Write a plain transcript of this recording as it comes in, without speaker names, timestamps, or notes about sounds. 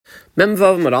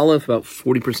Memvav Amud Aleph, about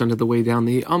 40% of the way down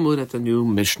the Amud at the new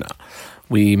Mishnah.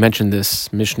 We mentioned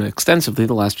this Mishnah extensively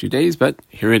the last few days, but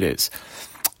here it is.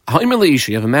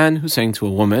 You have a man who's saying to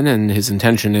a woman, and his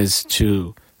intention is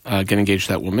to get engaged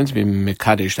to that woman, to be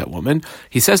mekadesh that woman.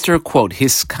 He says to her, quote,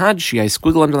 Hiskadshi, I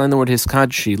squiggle underline the word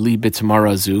Hiskadshi, li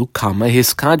bitmarazu, comma,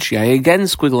 Hiskadshi, I again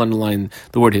squiggle underline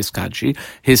the word Hiskadshi,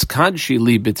 Hiskadshi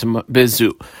li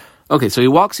bizu. Okay, so he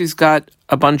walks, he's got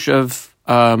a bunch of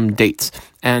dates,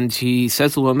 and he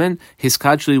says to the woman,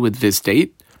 Hiskadshi with this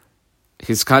date,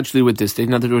 Hiskadshi with this date.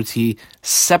 In other words, he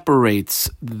separates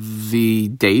the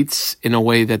dates in a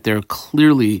way that they're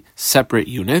clearly separate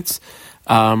units.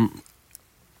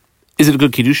 Is it a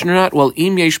good Kiddushin or not? Well,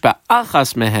 im yesh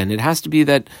ba'achas mehen. It has to be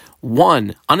that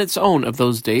one on its own of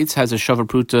those dates has a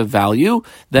shavapruta value,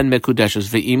 then mekudeshes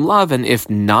ve'im lav, and if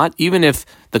not, even if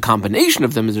the combination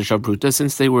of them is a shavapruta,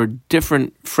 since they were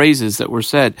different phrases that were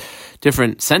said,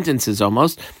 different sentences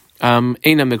almost, eina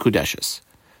mekudeshes.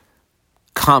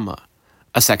 Comma.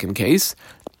 A second case,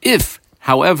 if,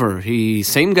 however,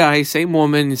 same guy, same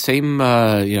woman, same,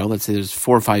 let's say there's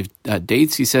 4 or 5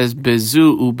 dates, he says,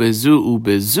 bezu,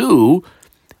 ubezu,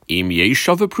 im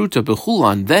yeshavapruta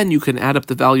bechulan, then you can add up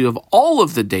the value of all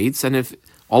of the dates, and if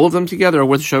all of them together are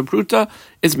worth shavapruta,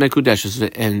 it's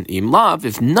mekudeshes and im lav.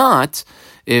 If not,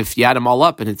 if you add them all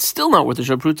up and it's still not worth the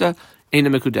shavapruta, ain't a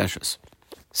mekudeshes.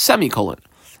 Semicolon.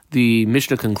 The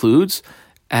Mishnah concludes,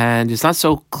 and it's not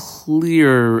so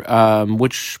clear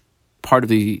which part of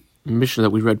the Mishnah that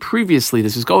we read previously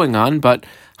this is going on, but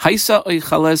Haisa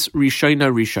oichales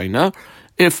rishayna,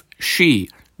 if she,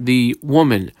 the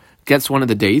woman, gets one of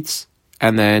the dates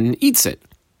and then eats it,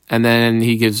 and then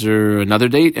he gives her another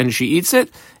date and she eats it,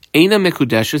 eina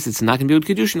mekudeshes, it's not going to be with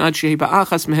Kiddushin ad shehi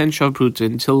ba'achas mehen shavapruta,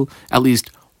 until at least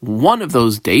one of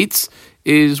those dates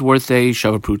is worth a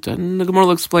shavapruta. And the Gemara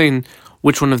will explain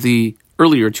which one of the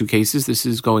earlier 2 cases this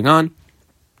is going on,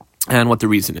 and what the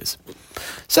reason is.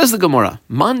 Says the Gemara,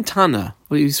 Montana,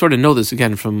 well, you sort of know this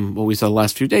again from what we saw the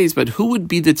last few days, but who would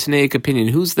be the Tanaic opinion?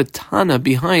 Who's the Tana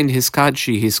behind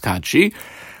Hiskadshi?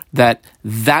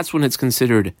 That's when it's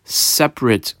considered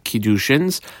separate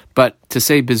Kiddushins, but to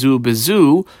say bezu,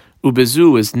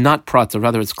 ubezu is not prata,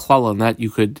 rather it's klala, and that you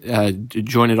could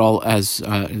join it all as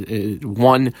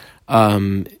one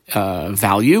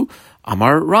value.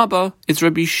 Amar Rabba, it's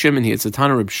Rabbi Shimon here. It's a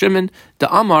Tana Rabbi Shimon.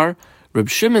 The Amar, Rabbi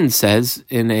Shimon says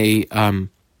in a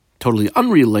totally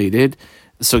unrelated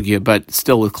sugya, but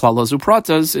still with klalas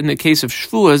upratas, in the case of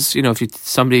shvuas, if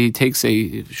somebody takes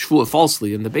a shvua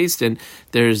falsely in the Beis Din,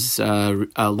 there's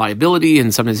a liability,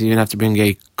 and sometimes you even have to bring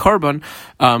a carbon.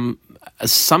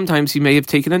 Sometimes he may have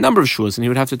taken a number of shvuas, and he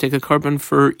would have to take a carbon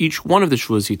for each one of the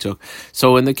shvuas he took.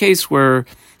 So in the case where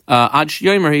Ad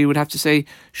Yomer, he would have to say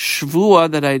shvua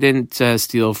that I didn't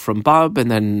steal from Bob, and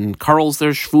then Carl's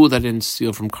there, shvua that I didn't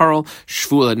steal from Carl,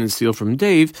 shvua that I didn't steal from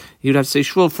Dave. He would have to say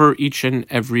shvua for each and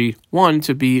every one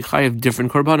to be chayav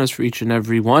different korbanos for each and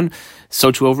every one.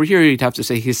 So too over here, he'd have to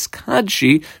say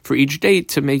hiskadshi for each date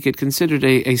to make it considered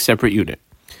a separate unit.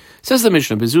 Says the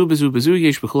Mishnah, bezu,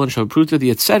 yesh b'chulan shavapruta, the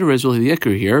etc. is really the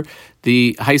ikr here,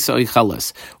 the haisa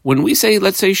oichales. When we say,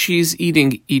 let's say she's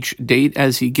eating each date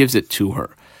as he gives it to her,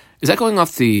 is that going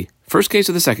off the first case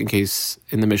or the second case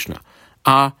in the Mishnah?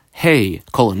 Hey,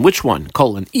 colon, which one?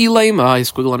 Colon, ilema, I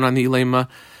squiggle underline the ilema,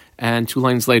 and 2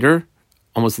 lines later,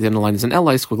 almost at the end of the line is an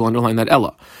ella, I squiggle underline that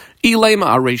ella. Ilema,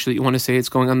 aresh, that you want to say it's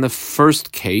going on the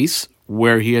first case,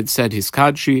 where he had said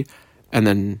hiskadshi, and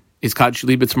then hiskadshi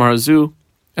li b'tzmarazu,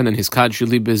 and then hiskadshi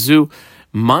li bezu.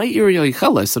 My area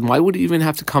yicheles, and why would it even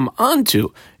have to come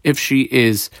onto if she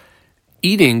is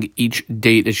eating each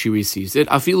date as she receives it,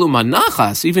 afilu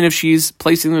manachas, even if she's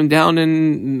placing them down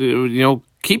and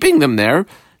keeping them there,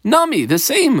 nami, the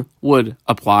same would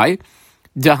apply.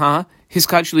 Daha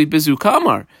hiskadshi bezu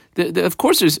kamar. Of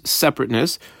course, there's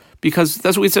separateness because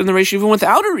that's what we said in the ratio, even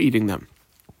without her eating them.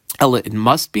 Ella, it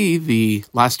must be the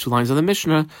last 2 lines of the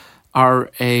Mishnah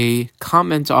are a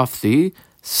comment off the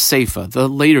seifa, the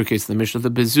later case of the Mishnah,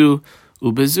 the bezu,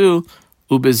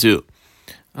 ubezu.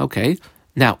 Okay.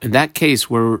 Now, in that case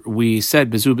where we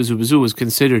said bezu was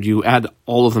considered, you add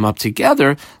all of them up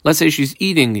together, let's say she's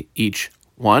eating each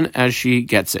one as she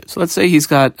gets it. So let's say he's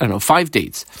got, 5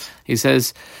 dates. He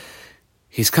says,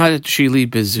 he's got shili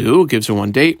bezu, gives her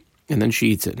 1 date, and then she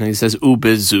eats it. And he says,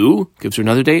 ubezu, gives her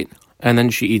another date, and then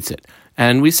she eats it.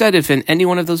 And we said if in any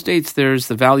one of those dates there's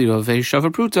the value of a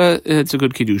shavapruta, it's a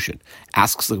good Kiddushin.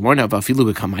 Asks the Gemara,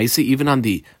 afilu b'kamaisa, even on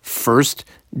the first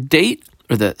date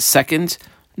or the second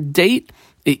date,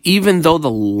 even though the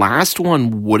last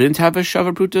one wouldn't have a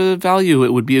shavapruta value,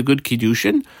 it would be a good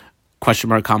Kiddushin. Question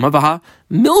mark, comma, vaha,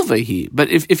 milvahi. But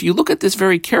if you look at this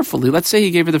very carefully, let's say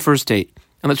he gave her the first date,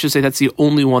 and let's just say that's the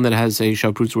only one that has a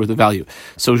shavuot worth of value.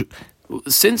 So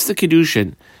since the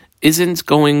Kiddushin isn't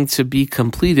going to be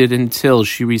completed until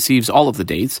she receives all of the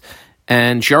dates,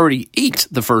 and she already ate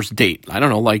the first date, I don't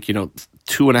know,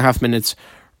 2.5 minutes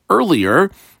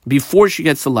earlier, before she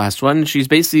gets the last one, she's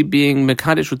basically being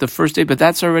mekadesh with the first date, but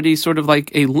that's already sort of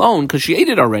like a loan because she ate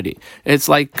it already. It's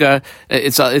like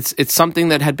it's something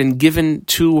that had been given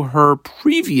to her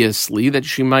previously that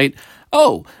she might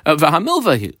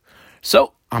v'hamilvahu.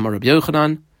 So Amar Rabbi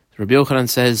Yochanan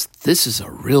says this is a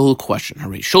real question.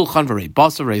 Harei shulchan v'rei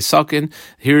basa v'rei sakin.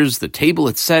 Here's the table.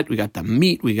 It's set. We got the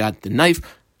meat. We got the knife.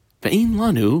 Ve'in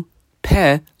lanu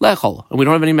peh lechol, and we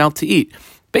don't have any mouth to eat.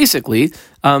 Basically, we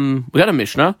got a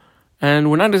Mishnah,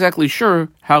 and we're not exactly sure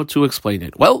how to explain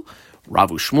it. Well, Rav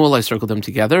Shmuel, I circled them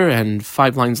together, and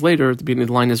 5 lines later, at the beginning of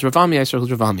the line is Ravami, I circled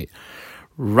Ravami.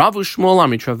 Rav Shmuel,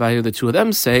 Amitravayu, the two of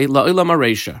them say, La'ilam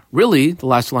Aresha. Really, the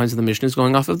last 2 lines of the Mishnah is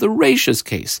going off of the Resha's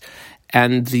case.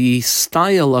 And the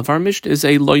style of our Mishnah is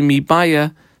a Loimi Baya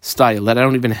style, that I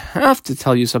don't even have to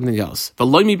tell you something else. The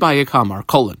Loimi Baya Kamar,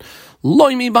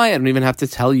 Loimi Baya, I don't even have to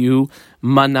tell you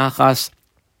Manachas,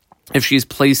 if she's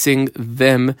placing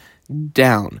them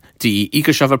down.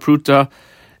 Ika shavapruta.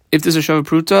 If there's a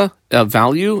shavapruta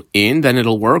value in, then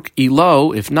it'll work.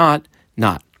 Ilo, if not,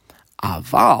 not.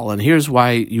 Aval, and here's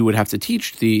why you would have to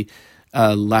teach the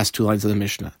last 2 lines of the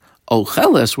Mishnah.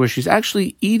 Ocheles, where she's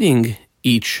actually eating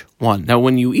each one. Now,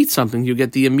 when you eat something, you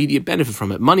get the immediate benefit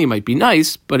from it. Money might be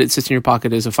nice, but it sits in your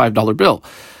pocket as a $5 bill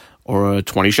or a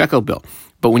 20 shekel bill.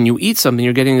 But when you eat something,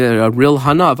 you're getting a real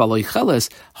hana, v'aloi cheles,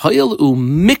 hayil u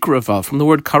mikrava, from the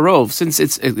word karov, since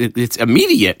it's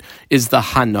immediate, is the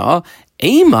hana.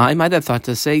 Ema, I might have thought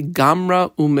to say,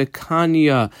 gamra u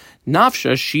mekania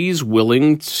nafsha, she's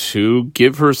willing to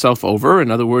give herself over,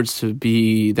 in other words, to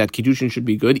be, that Kiddushin should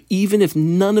be good, even if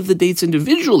none of the dates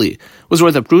individually was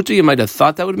worth a pruta. You might have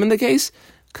thought that would have been the case.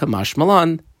 Kamash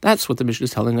malan, that's what the Mishnah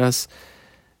is telling us.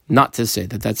 Not to say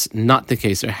that that's not the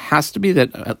case. There has to be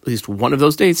that at least one of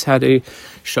those dates had a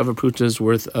shava pruta's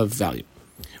worth of value.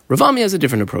 Ravami has a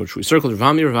different approach. We circled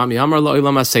Ravami Amar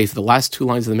La'ilam Asayf. The last 2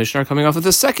 lines of the Mishnah are coming off of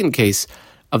the second case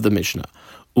of the Mishnah.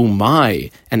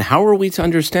 Umai. And how are we to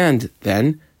understand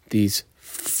then these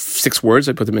 6 words?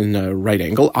 I put them in a right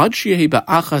angle. Ad sheyehi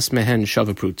ba'achas mehen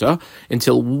shava pruta.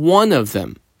 Until one of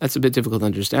them. That's a bit difficult to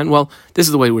understand. Well, this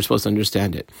is the way we're supposed to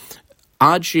understand it.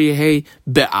 Ad sheyehi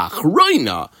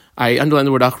be'achroina. I underline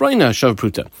the word achroina, shav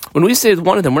pruta. When we say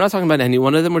one of them, we're not talking about any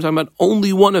one of them, we're talking about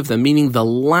only one of them, meaning the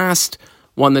last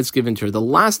one that's given to her. The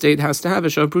last date has to have a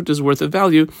shav pruta's worth of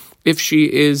value if she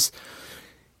is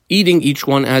eating each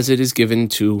one as it is given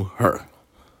to her.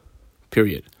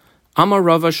 Period. Amar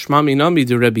Rava Shmami Nami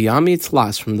de Rebbe Ami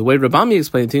Tlas. From the way Rabami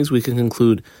explained things, we can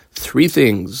conclude 3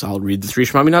 things. I'll read the 3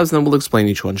 Shmaminas and then we'll explain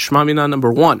each one. Shmamina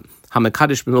number 1.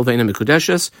 Hamekadesh b'milva ina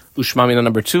mekudeshes. Ushmamina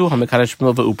number 2. Hamekadesh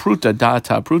b'milva upruta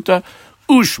da'ata pruta.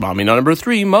 Ushmamina number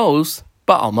 3. Mos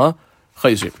ba'alma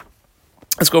chayzir.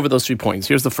 Let's go over those 3 points.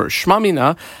 Here's the first.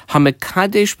 Shmamina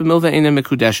hamekadesh b'milva ina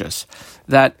mekudeshes.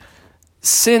 That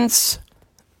since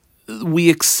we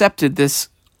accepted this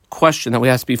question that we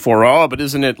asked before, but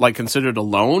isn't it like considered a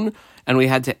loan? And we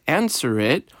had to answer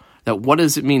it, that what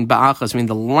does it mean, ba'achas? I mean,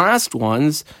 the last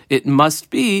ones, it must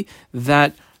be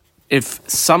that if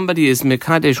somebody is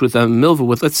mekadesh with a milva,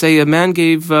 with, let's say a man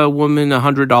gave a woman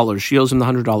 $100, she owes him the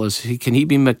 $100, can he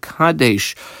be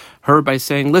mekadesh her by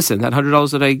saying, listen, that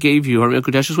 $100 that I gave you, are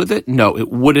mekudeshes with it? No, it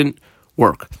wouldn't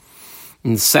work.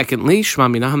 And secondly,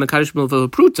 Shma Mina HaMekadesh Milva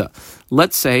Pruta.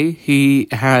 Let's say he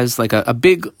has like a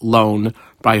big loan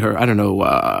by her, I don't know,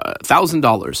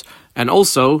 $1,000. And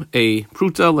also a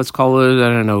Pruta, let's call it, I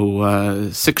don't know,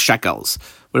 6 shekels.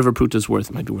 Whatever Pruta is worth.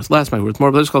 It might be worth less, might be worth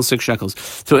more, but let's call it 6 shekels.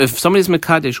 So if somebody's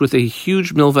Mekadesh with a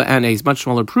huge Milva and a much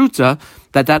smaller Pruta,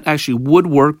 that actually would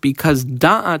work because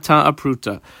Da'ata a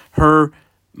Pruta, her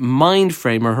mind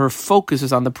frame or her focus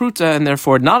is on the pruta and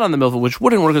therefore not on the milva, which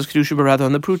wouldn't work as kedusha, but rather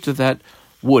on the pruta that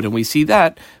would. And we see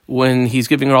that when he's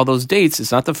giving her all those dates,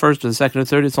 it's not the first or the second or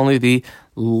third, it's only the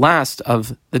last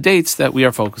of the dates that we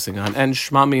are focusing on. And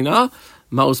shmamina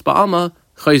maos ba'alma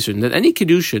chayzun, that any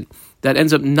kedushin that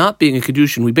ends up not being a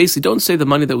kedushin, we basically don't say the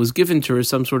money that was given to her is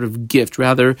some sort of gift,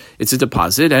 rather it's a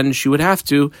deposit and she would have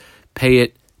to pay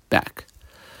it back.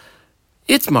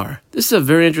 Itmar. This is a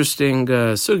very interesting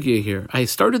sugya here. I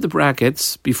started the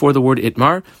brackets before the word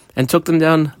Itmar and took them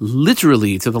down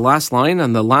literally to the last line.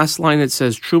 On the last line it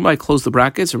says Truma, I close the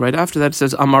brackets, and right after that it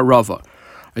says Amar Rava.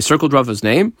 I circled Rava's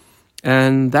name,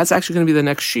 and that's actually going to be the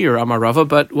next shir, Amar Rava,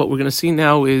 but what we're going to see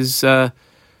now is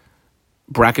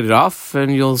bracket it off,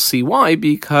 and you'll see why,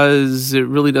 because it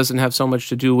really doesn't have so much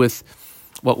to do with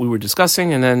what we were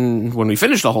discussing. And then when we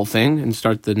finish the whole thing and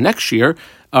start the next year,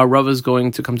 Rav is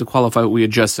going to come to qualify what we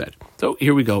had just said. So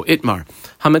here we go. Itmar.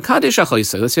 Hamekadesh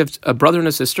achoisa. Let's say you have a brother and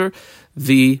a sister.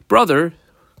 The brother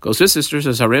goes to his sister,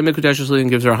 says, Harei mekudesh li, and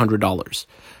gives her $100.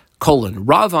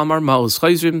 Rav Amar Maos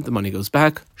Chayzrim, the money goes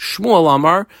back. Shmuel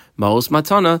Amar Maos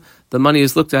Matana, the money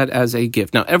is looked at as a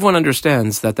gift. Now, everyone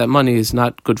understands that money is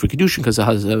not good for Kiddushin because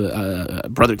a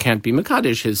brother can't be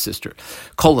Mekadesh, his sister.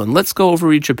 Let's go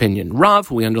over each opinion. Rav,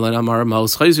 we underline Amar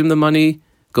Maos Chayzrim, the money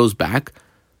goes back.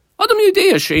 Adam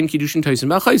Yudea Shein Kiddushin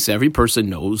Taisim B'Chayis. Every person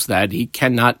knows that he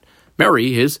cannot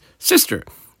marry his sister.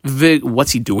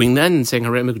 What's he doing then? Saying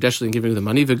Harei mekudesh li and giving her the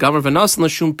money.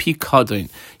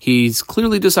 He's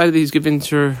clearly decided that he's giving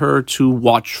to her to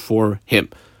watch for him.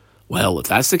 Well, if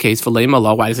that's the case, why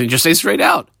doesn't he just say straight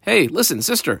out, hey, listen,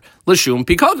 sister, l'shum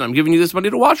pikadon, I'm giving you this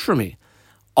money to watch for me.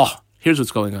 Oh, here's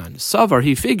what's going on. Savar,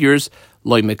 he figures,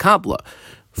 loy mekabla.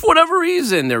 For whatever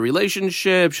reason, their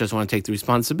relationship, she doesn't want to take the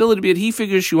responsibility, but he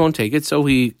figures she won't take it, so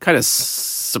he kind of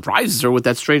surprises her with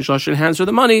that strange lashon, hands her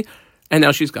the money, and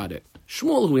now she's got it.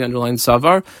 Shmuel, who we underline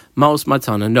Savar, Maos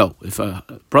Matana. No, if a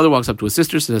brother walks up to his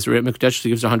sister, says Harei mekudesh, she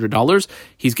gives her $100,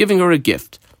 he's giving her a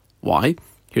gift. Why?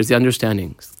 Here's the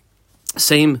understanding.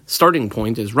 Same starting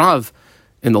point as Rav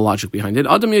in the logic behind it.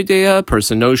 Adam Yodea,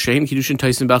 person knows Shein Kiddushin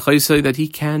Taisim B'Chayis, that he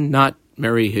cannot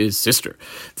marry his sister.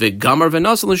 The Gamar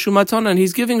V'Nasal L'Shum Matana, and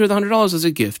he's giving her the $100 as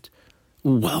a gift.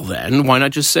 Well then, why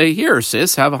not just say, here,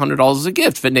 sis, have $100 as a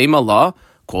gift. V'Neim Allah,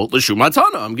 quote, L'Shum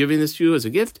Matana, I'm giving this to you as a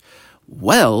gift.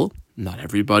 Well, not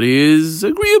everybody is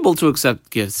agreeable to accept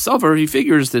gifts. Savar, he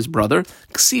figures this brother,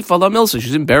 Ksif ala milsa,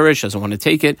 she's embarrassed, doesn't want to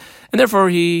take it, and therefore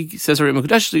he says Harei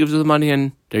mekudesh, he gives her the money,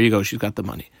 and there you go, she's got the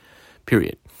money.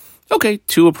 Period. Okay,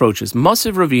 two approaches.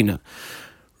 Masiv Ravina.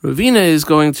 Ravina is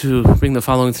going to bring the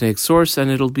following Tanaic source, and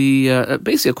it'll be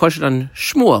basically a question on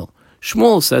Shmuel.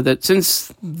 Shmuel said that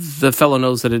since the fellow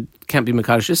knows that it can't be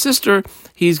Mekadesh's sister,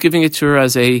 he's giving it to her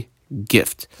as a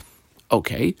gift.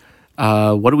 Okay.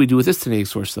 What do we do with this Tanaic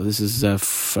source, though? This is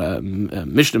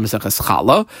Mishnah Maseches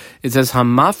Chala. It says,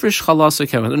 Hamafrish Chala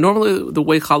Sekem. Normally, the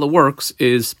way Chala works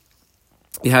is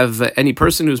you have any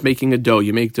person who's making a dough.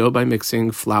 You make dough by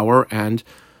mixing flour and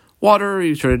water.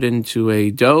 You turn it into a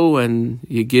dough, and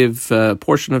you give a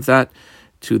portion of that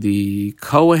to the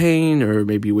Kohen, or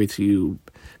maybe you wait till you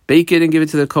bake it and give it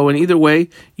to the Kohen. Either way,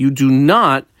 you do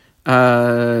not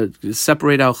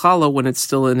separate out challah when it's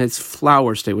still in its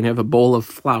flour state, when you have a bowl of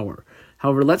flour.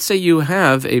 However, let's say you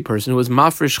have a person who was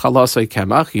mafresh chalasei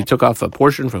kemach, he took off a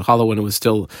portion from challah when it was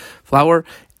still flour,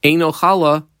 eino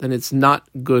challah, then it's not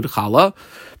good challah.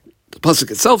 The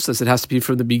pasuk itself says it has to be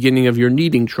from the beginning of your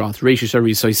kneading trough, reishis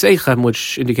arisoi seichem,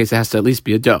 which indicates it has to at least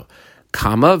be a dough.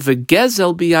 Kama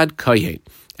v'gezel biyad kohen.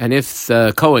 And if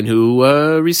the Kohen who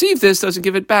received this doesn't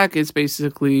give it back, it's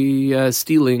basically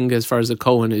stealing as far as the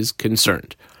Kohen is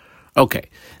concerned. Okay,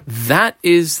 that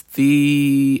is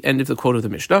the end of the quote of the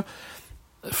Mishnah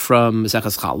from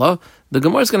Maseches Chala. The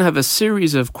Gemara is going to have a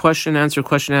series of question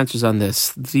answers on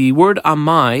this. The word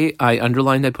amai, I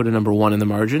underlined, I put a number 1 in the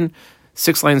margin.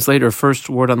 6 lines later, first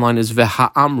word on line is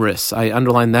v'ha'amris. I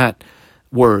underlined that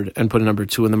word and put a number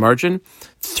 2 in the margin.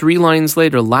 3 lines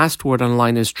later, last word on the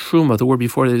line is truma. The word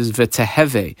before it is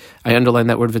v'teheve. I underlined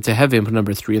that word v'teheve and put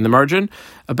number 3 in the margin.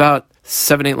 About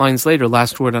 7-8 lines later,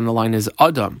 last word on the line is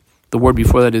adam. The word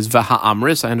before that is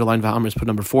v'ha'amris. I underlined v'ha'amris, put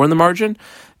number 4 in the margin.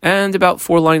 And about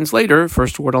 4 lines later,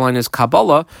 first word on line is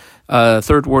kabbalah.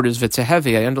 Third word is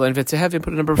v'teheve. I underlined v'teheve and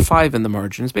put a number 5 in the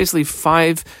margin. It's basically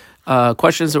 5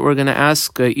 questions that we're going to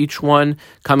ask, each one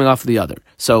coming off of the other.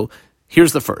 So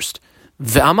here's the first.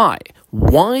 V'amai.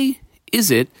 Why is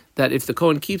it that if the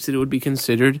Kohen keeps it, it would be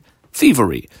considered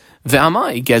thievery?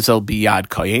 V'amai gezel biyad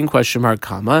kohen, question mark,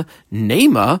 comma,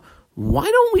 nema. Why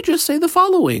don't we just say the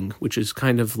following, which is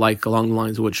kind of like along the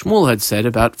lines of what Shmuel had said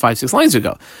about 5-6 lines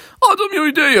ago. Adam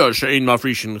yodeya she'ein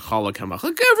mafrishin challah kemach.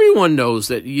 Like everyone knows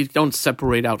that you don't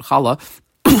separate out challah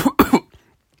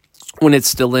when it's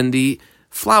still in the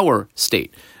flour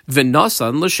state.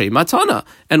 V'nasan l'shei matana.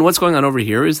 And what's going on over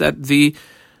here is that the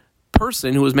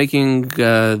person who was making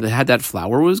had that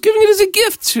flour was giving it as a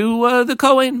gift to the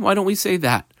Kohen. Why don't we say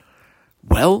that?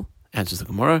 Well, answers the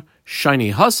Gemara,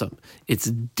 shiny hasam. It's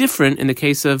different in the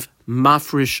case of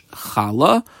mafrish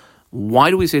challah Why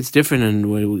do we say it's different?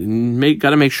 And we got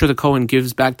to make sure the Kohen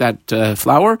gives back that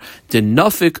flour.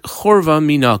 Denafik chorva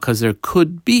mina, because there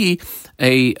could be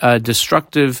a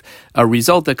destructive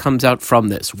result that comes out from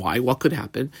this. Why? What could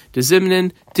happen?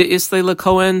 Dezimnin deisle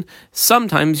Kohen.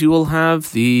 Sometimes you will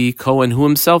have the Kohen who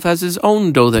himself has his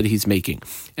own dough that he's making,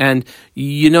 and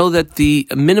you know that the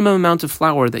minimum amount of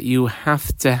flour that you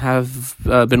have to have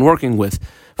been working with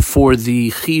for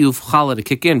the chiyuv challah to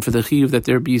kick in, for the chiyuv that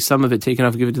there be some of it taken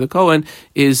off and given to the Kohen,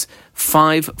 is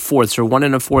 5/4 or 1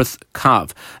 1/4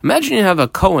 kav. Imagine you have a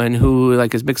Kohen who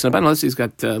is mixing up, unless he's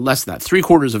got less than that,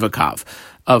 3/4 of a kav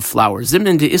of flour.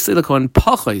 Zimnin de isli the Kohen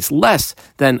pachos, less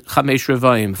than chamesh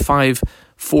revayim,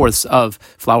 5/4 of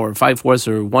flour, 5/4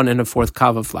 or 1 1/4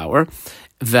 kav of flour.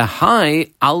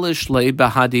 V'hai alish le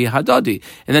bahadi hadadi,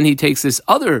 and then he takes this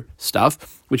other stuff,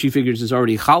 which he figures is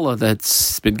already challah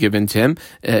that's been given to him,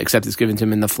 except it's given to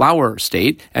him in the flour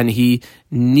state, and he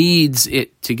kneads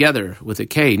it together with a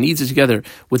K, kneads it together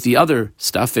with the other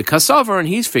stuff, v'kasavar, and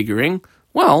he's figuring,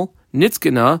 well,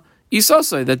 nitzkina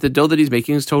isasai, that the dough that he's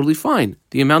making is totally fine.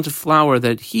 The amount of flour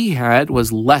that he had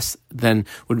was less than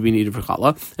would be needed for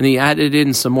challah, and he added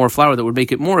in some more flour that would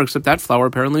make it more, except that flour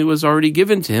apparently was already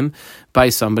given to him by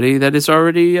somebody that is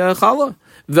already challah.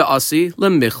 Ve'asi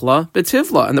lemichla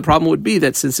betivla. And the problem would be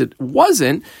that since it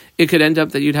wasn't, it could end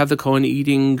up that you'd have the Kohen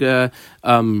eating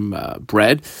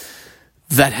bread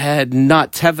that had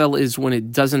not, tevel is when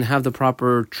it doesn't have the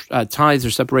proper tithes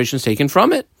or separations taken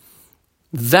from it.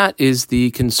 That is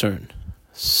the concern.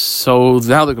 So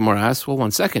now the Gemara asks, well,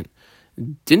 1 second.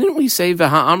 Didn't we say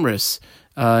v'ha'amris,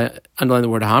 underline the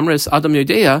word ha'amris, adam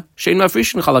yodea, shein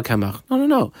mafrishin challah kemach?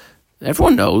 No.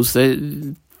 Everyone knows that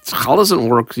challah doesn't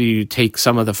work. You take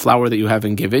some of the flour that you have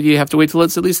and give it. You have to wait till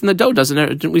it's at least in the dough, doesn't it?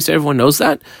 Didn't we say everyone knows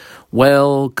that?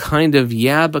 Well, kind of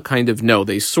yeah, but kind of no.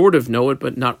 They sort of know it,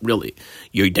 but not really.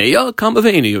 Yodea,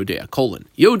 kamavena yodea, colon.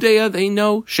 Yodea, they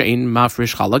know, shein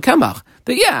mafrish challah kemach.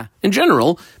 But yeah, in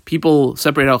general, people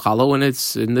separate out challah when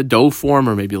it's in the dough form,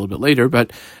 or maybe a little bit later,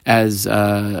 but as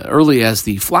early as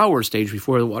the flour stage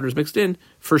before the water is mixed in,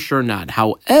 for sure not.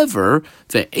 However,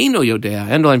 the eino yodea,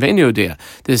 underline ve'eino yodea,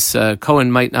 this Kohen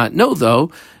might not know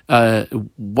though.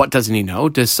 What doesn't he know?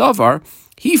 Desavar,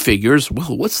 he figures,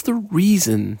 well, what's the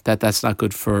reason that that's not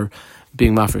good for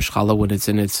being mafresh challah when it's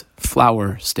in its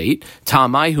flour state?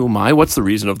 Tamai humai, what's the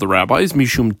reason of the rabbis?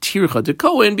 Mishum tircha de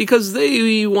Kohen, because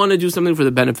they want to do something for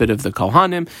the benefit of the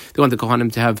Kohanim. They want the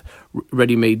Kohanim to have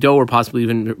ready-made dough or possibly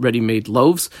even ready-made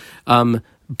loaves.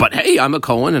 But hey, I'm a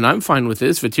Kohen and I'm fine with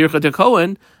this. V'tircha de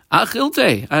Kohen,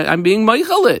 achilte, I'm being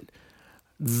meichalit.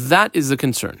 That is the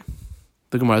concern.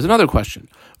 The Gemara has another question.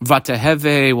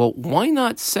 Vateheve, well, why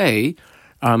not say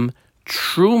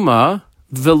truma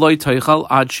v'loy toichal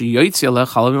ad sheyotzi aleh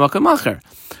challah mimakam acher?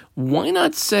 Why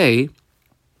not say,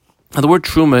 now the word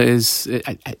truma is,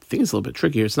 I think it's a little bit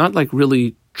trickier. It's not like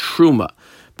really truma,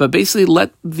 but basically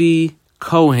let the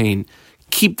Kohen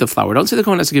keep the flour. Don't say the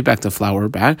Kohen has to give back the flour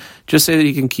back. Just say that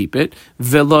he can keep it.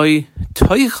 V'loy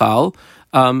toichal,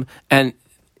 and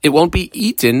it won't be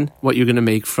eaten, what you're going to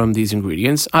make from these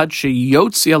ingredients, until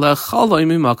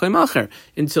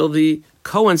the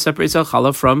Kohen separates al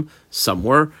challah from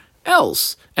somewhere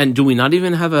else. And do we not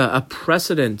even have a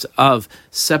precedent of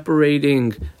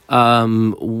separating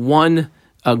one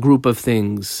group of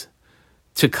things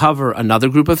to cover another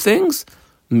group of things?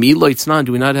 Miloitznan,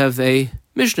 do we not have a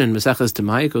Mishnah in Maseches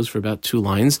Demai? It goes for about 2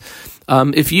 lines.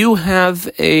 If you have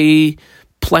a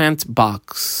plant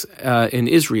box in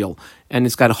Israel, and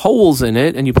it's got holes in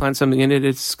it, and you plant something in it,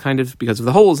 it's kind of, because of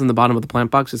the holes in the bottom of the plant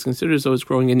box, it's considered as though it's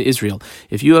growing in Israel.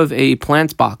 If you have a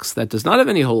plant box that does not have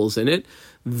any holes in it,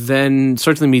 then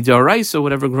certainly midoraisa,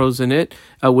 whatever grows in it,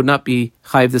 would not be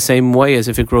chayiv the same way as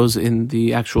if it grows in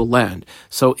the actual land.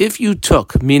 So if you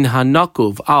took min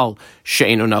hanakuv al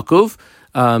she'eno nakuv,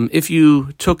 if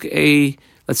you took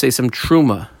let's say some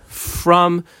truma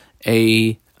from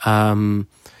a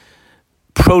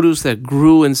produce that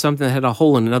grew in something that had a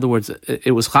hole in other words,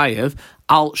 it was chayev,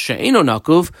 al she'eno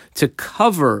nakuv, to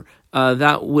cover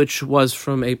that which was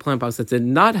from a plant box that did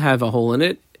not have a hole in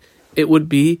it, it would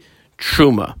be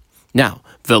truma. Now,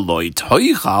 veloy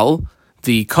toichal,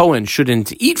 the Kohen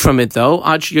shouldn't eat from it though,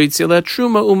 ad sheyotzila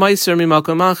truma u'maiser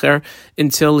mimakom acher,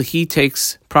 until he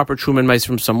takes proper truma and maiser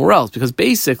from somewhere else, because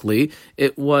basically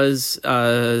it was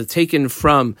taken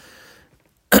from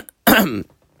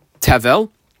tevel,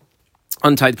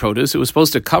 untied produce. It was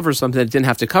supposed to cover something that it didn't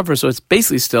have to cover, so it's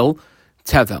basically still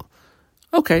tevel.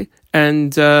 Okay,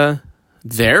 and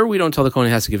there we don't tell the Kohen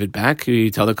he has to give it back. We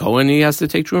tell the Kohen he has to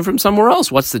take truma from somewhere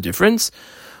else. What's the difference?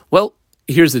 Well,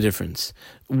 here's the difference.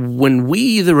 When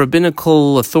we, the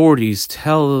rabbinical authorities,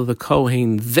 tell the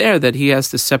Kohen there that he has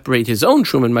to separate his own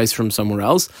Truma and Ma'aser from somewhere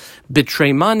else,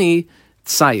 B'treimani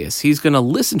Tzayis, he's going to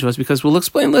listen to us because we'll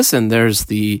explain, listen, there's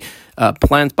the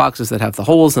plant boxes that have the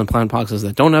holes and plant boxes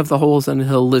that don't have the holes, and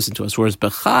he'll listen to us. Whereas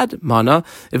Bechad Mana,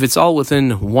 if it's all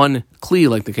within one Kli,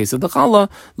 like the case of the Chala,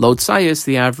 Lo Tzayis,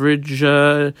 the average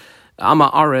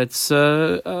Ama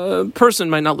Aretz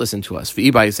person might not listen to us.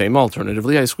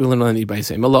 Alternatively, I squeal in on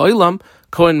Ibaisem.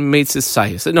 Kohen Meitzis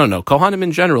Sayis. No, Kohanim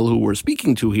in general, who we're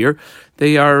speaking to here,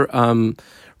 they are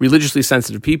religiously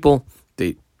sensitive people.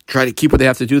 They try to keep what they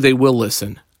have to do. They will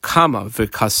listen. Kama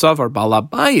v'kasavar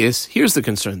balabayis. Here's the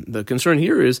concern. The concern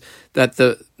here is that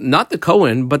not the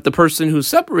Kohen, but the person who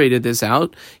separated this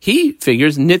out, he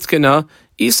figures nitkana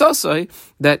isasai,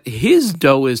 that his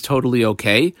dough is totally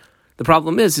okay. The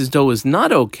problem is his dough is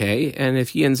not okay, and if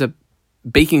he ends up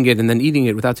baking it and then eating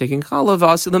it without taking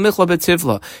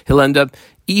challah, he'll end up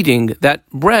eating that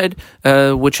bread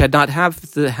which had not had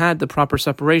the proper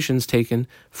separations taken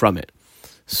from it.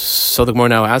 So the Gemara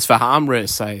now asks,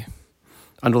 V'ha'amris, I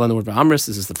underline the word V'ha'amris,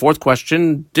 this is the fourth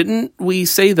question. Didn't we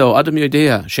say, though, Adam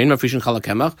Yodea, Shein Mafrishin Challah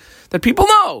Kemach, that people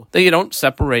know that you don't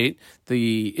separate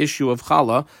the issue of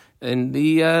challah and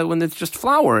when it's just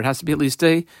flour, it has to be at least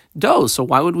a dough. So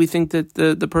why would we think that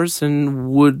the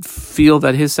person would feel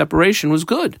that his separation was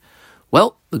good?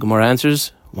 Well, the Gemara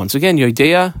answers, once again,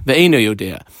 Yoidea ve'eino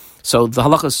Yoidea. So the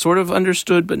halacha is sort of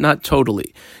understood, but not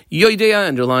totally. Yoidea,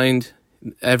 underlined,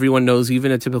 everyone knows,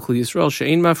 even a typical Yisrael,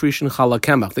 she'ein mafrishin challah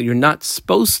kemach, that you're not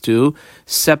supposed to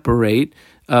separate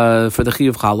for the chi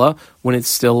of challah when it's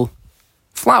still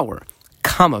flour.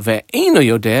 Kama ve'eino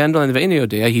yodea, and ve'eino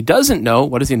yodea, he doesn't know.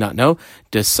 What does he not know?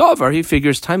 Desavar, he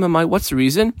figures, time of my, what's the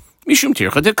reason? Mishum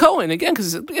tircha de Kohen, again,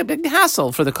 because it's a big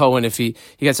hassle for the Kohen if he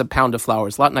gets a pound of flour.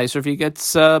 It's a lot nicer if he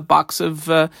gets a box of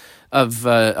dough,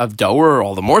 or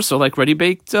all the more so like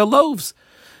ready-baked loaves.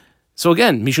 So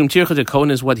again, Mishum tircha de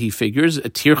Kohen is what he figures.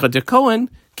 Tircha de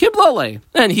Kohen, kiblale.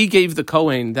 And he gave the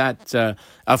Kohen that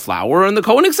a flour, and the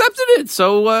Kohen accepted it.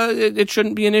 So it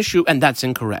shouldn't be an issue, and that's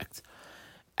incorrect.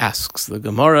 Asks the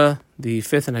Gemara, the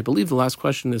fifth and I believe the last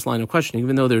question in this line of questioning,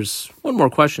 even though there's one more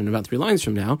question about 3 lines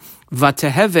from now.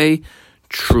 Vateheve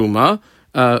truma.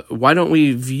 Why don't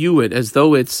we view it as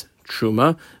though it's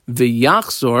truma?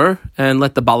 V'yachzor, and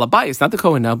let the balabayis, not the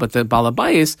Kohen now, but the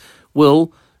balabayis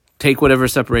will take whatever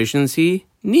separations he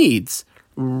needs.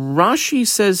 Rashi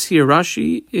says here,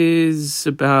 Rashi is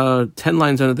about 10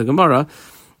 lines under the Gemara.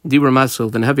 Why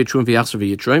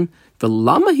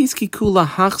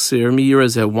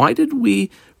did we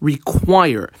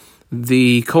require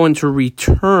the Kohen to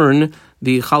return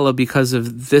the challah because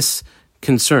of this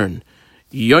concern?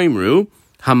 Yoimru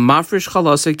hamafresh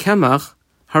chalase kemach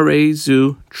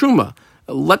harezu truma.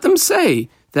 Let them say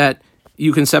that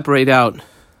you can separate out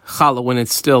challah when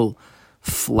it's still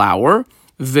flour.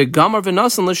 Vegamar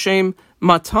v'nasan l'shem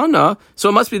matana. So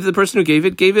it must be that the person who gave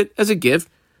it as a gift.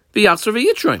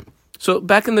 So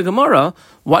back in the Gemara,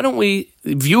 why don't we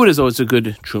view it as though it's a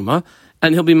good truma,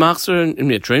 and he'll be machzer in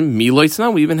Mitzrayim,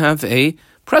 miloitzna. We even have a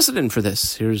precedent for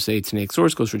this. Here's a Tanaic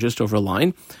source, goes for just over a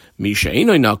line.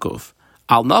 Mishainoi nakuf.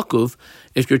 Al nakuf,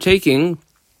 if you're taking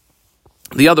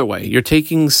the other way, you're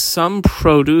taking some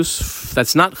produce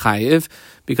that's not chayiv,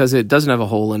 because it doesn't have a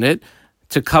hole in it,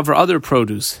 to cover other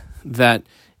produce that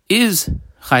is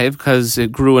chayiv, because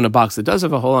it grew in a box that does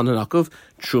have a hole on a nakuf,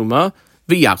 truma,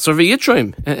 v'yachzor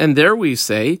v'yitroim. And there we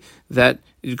say that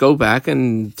you go back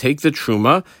and take the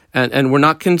truma, and we're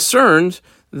not concerned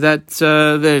that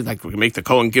we can make the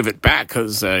Kohen give it back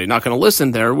because you're not going to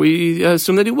listen there. We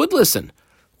assume that he would listen.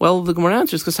 Well, the Gemara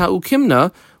answers, because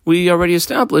ha'ukimna, we already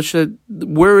established that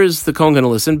where is the Kohen going to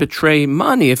listen? Betray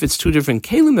mani, if it's 2 different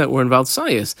kelim that were involved,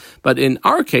 sayis. But in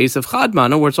our case of chad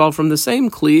mana, where it's all from the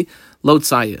same kli, lo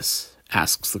sayis.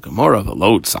 Asks the Gemara of a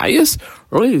lo sayis,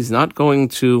 or he's not going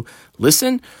to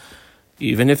listen,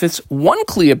 even if it's one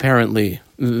kli. Apparently,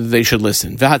 they should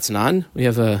listen. V'hatznan, we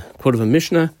have a quote of a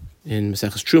Mishnah in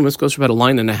Maseches Trumas, goes for about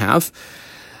 1.5 lines.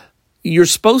 You're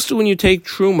supposed to, when you take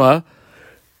truma,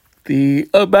 the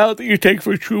amount that you take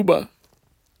for truma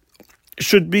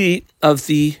should be of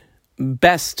the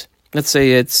best. Let's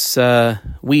say it's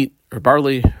wheat or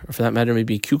barley, or for that matter,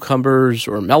 maybe cucumbers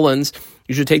or melons.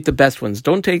 You should take the best ones.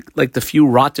 Don't take like the few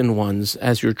rotten ones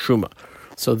as your truma.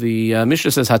 So the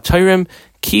Mishnah says, Hatayrim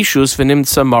kishus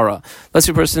v'nimtza mara. Let's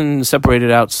say a person separated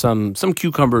out some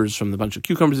cucumbers from the bunch of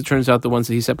cucumbers. It turns out the ones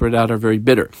that he separated out are very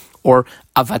bitter. Or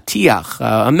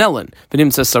avatiach, a melon.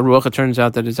 V'nimtza saruach. It turns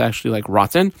out that it's actually like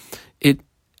rotten.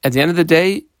 At the end of the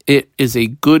day, it is a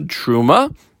good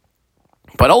truma.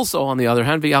 But also, on the other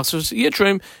hand, v'yachzor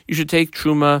yitrim, you should take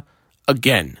truma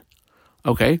again.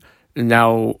 Okay,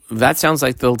 now that sounds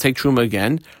like they'll take truma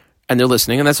again, and they're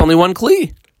listening, and that's only one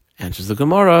kli. Answers the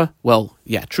Gemara. Well,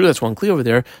 yeah, true, that's one kli over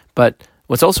there, but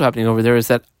what's also happening over there is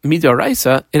that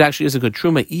midaraisa, it actually is a good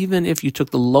truma, even if you took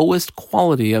the lowest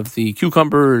quality of the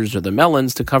cucumbers or the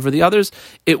melons to cover the others,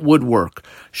 it would work.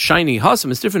 Shiny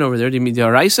hasam is different over there. The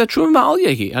midaraisa truma al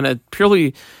yehi. On a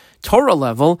purely Torah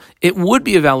level, it would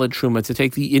be a valid truma to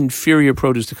take the inferior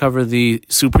produce to cover the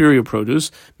superior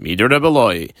produce. Midar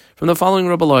Rabbaloi. From the following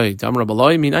Rabbaloi, Dam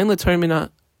Rabbaloi, minayin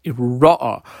l'termina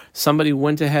ra'a. Somebody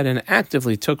went ahead and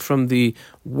actively took from the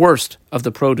worst of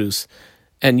the produce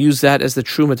and used that as the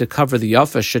truma to cover the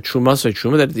yafa shetruma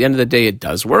truma, that at the end of the day it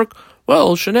does work.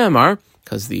 Well, shenemar,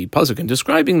 because the pasuk in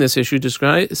describing this issue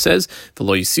says,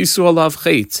 "V'lo yisisu alav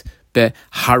chait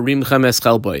beharimchem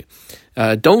eschel boy."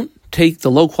 Don't take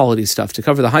the low quality stuff to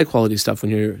cover the high quality stuff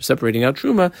when you're separating out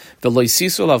truma. V'lo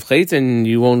yisisu alav chait, and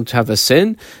you won't have a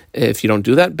sin if you don't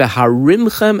do that.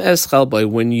 Beharimchem eschel boy.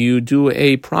 When you do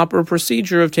a proper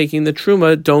procedure of taking the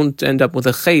truma, don't end up with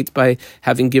a chait by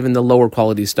having given the lower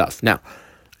quality stuff. Now,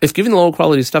 if giving the low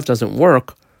quality stuff doesn't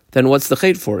work, then what's the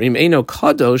chait for? Im eino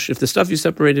kadosh, if the stuff you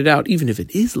separated out, even if it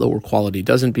is lower quality,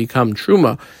 doesn't become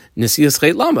truma, nesias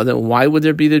chait lama, then why would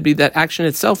there be that action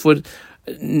itself would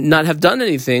not have done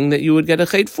anything that you would get a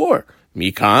chait for?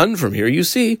 Mikan, from here you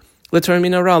see,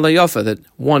 l'termina ra layafa, that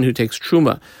one who takes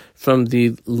truma from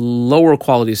the lower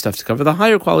quality stuff to cover the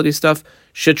higher quality stuff,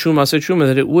 shetruma se truma,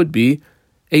 that it would be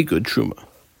a good truma.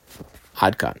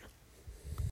 Adkan.